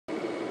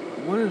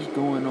What is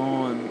going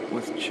on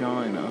with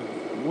China?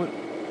 What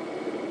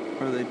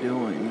are they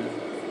doing?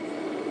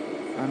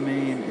 I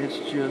mean, it's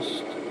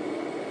just,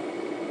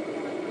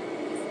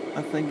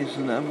 I think it's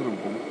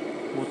inevitable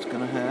what's going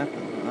to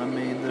happen. I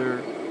mean,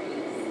 they're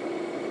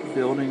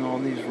building all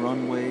these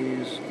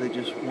runways. They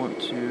just want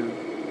to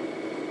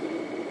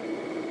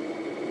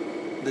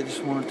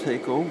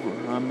take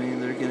over. I mean,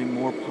 they're getting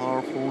more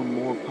powerful and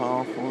more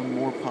powerful and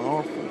more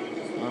powerful.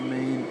 I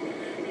mean,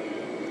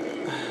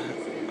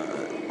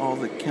 all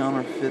the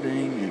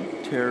counterfeiting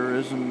and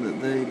terrorism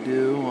that they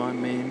do. I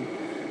mean,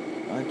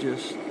 I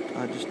just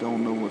I just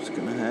don't know what's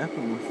going to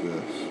happen with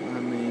this. I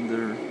mean,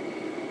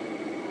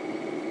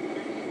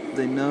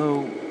 they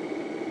know.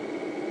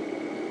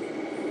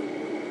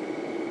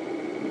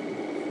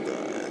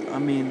 I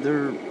mean,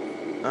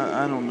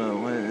 I don't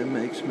know. It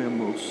makes me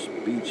almost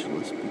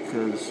speechless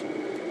because,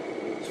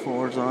 as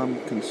far as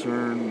I'm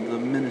concerned, the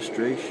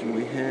administration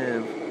we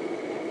have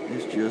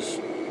is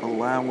just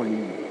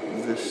allowing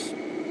this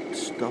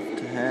stuff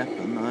to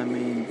happen. I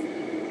mean,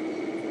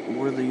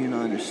 we're the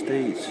United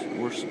States.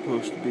 We're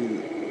supposed to be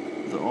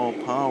the all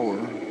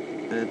power.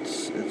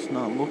 It's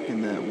not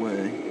looking that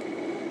way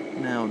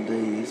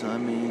nowadays. I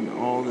mean,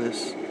 all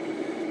this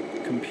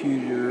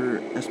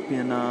computer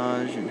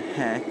espionage and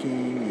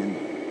hacking, and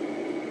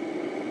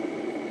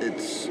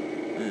it's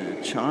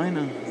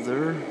China.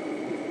 They're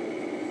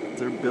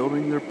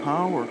building their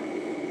power.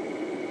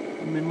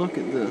 I mean, look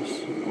at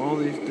this. All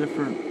these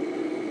different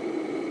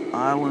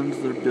islands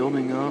they're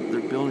building up.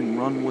 They're building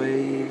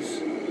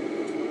runways.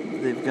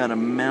 They've got a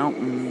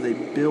mountain they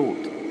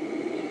built.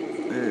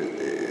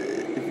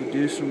 If you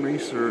do some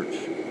research,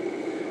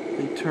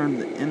 they turned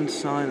the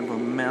inside of a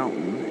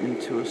mountain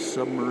into a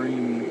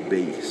submarine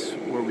base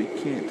where we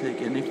can't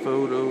take any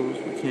photos,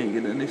 we can't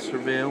get any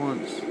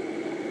surveillance,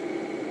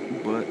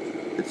 but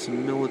it's a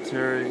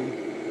military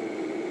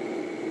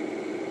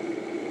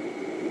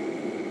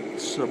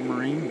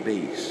submarine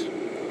base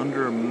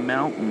under a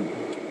mountain.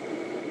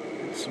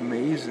 It's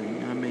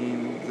amazing. I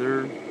mean,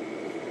 they're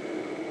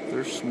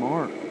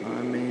smart.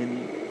 I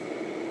mean,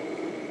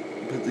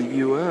 but the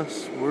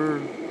U.S.,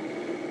 we're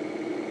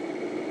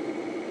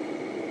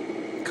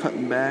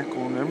cutting back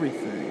on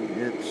everything.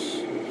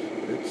 It's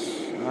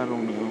I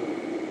don't know.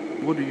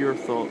 What are your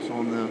thoughts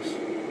on this?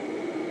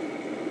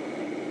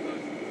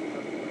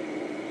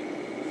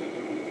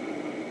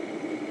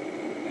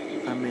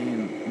 I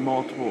mean,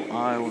 multiple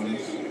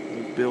islands,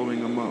 they're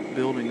building them up,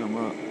 building them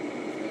up.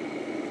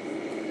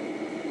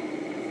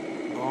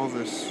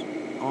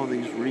 All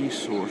these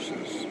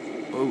resources,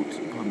 boats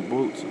upon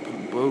boats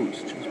upon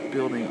boats, just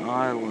building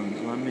islands.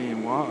 I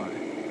mean, why?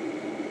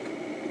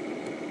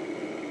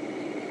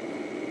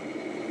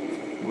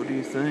 What do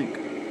you think?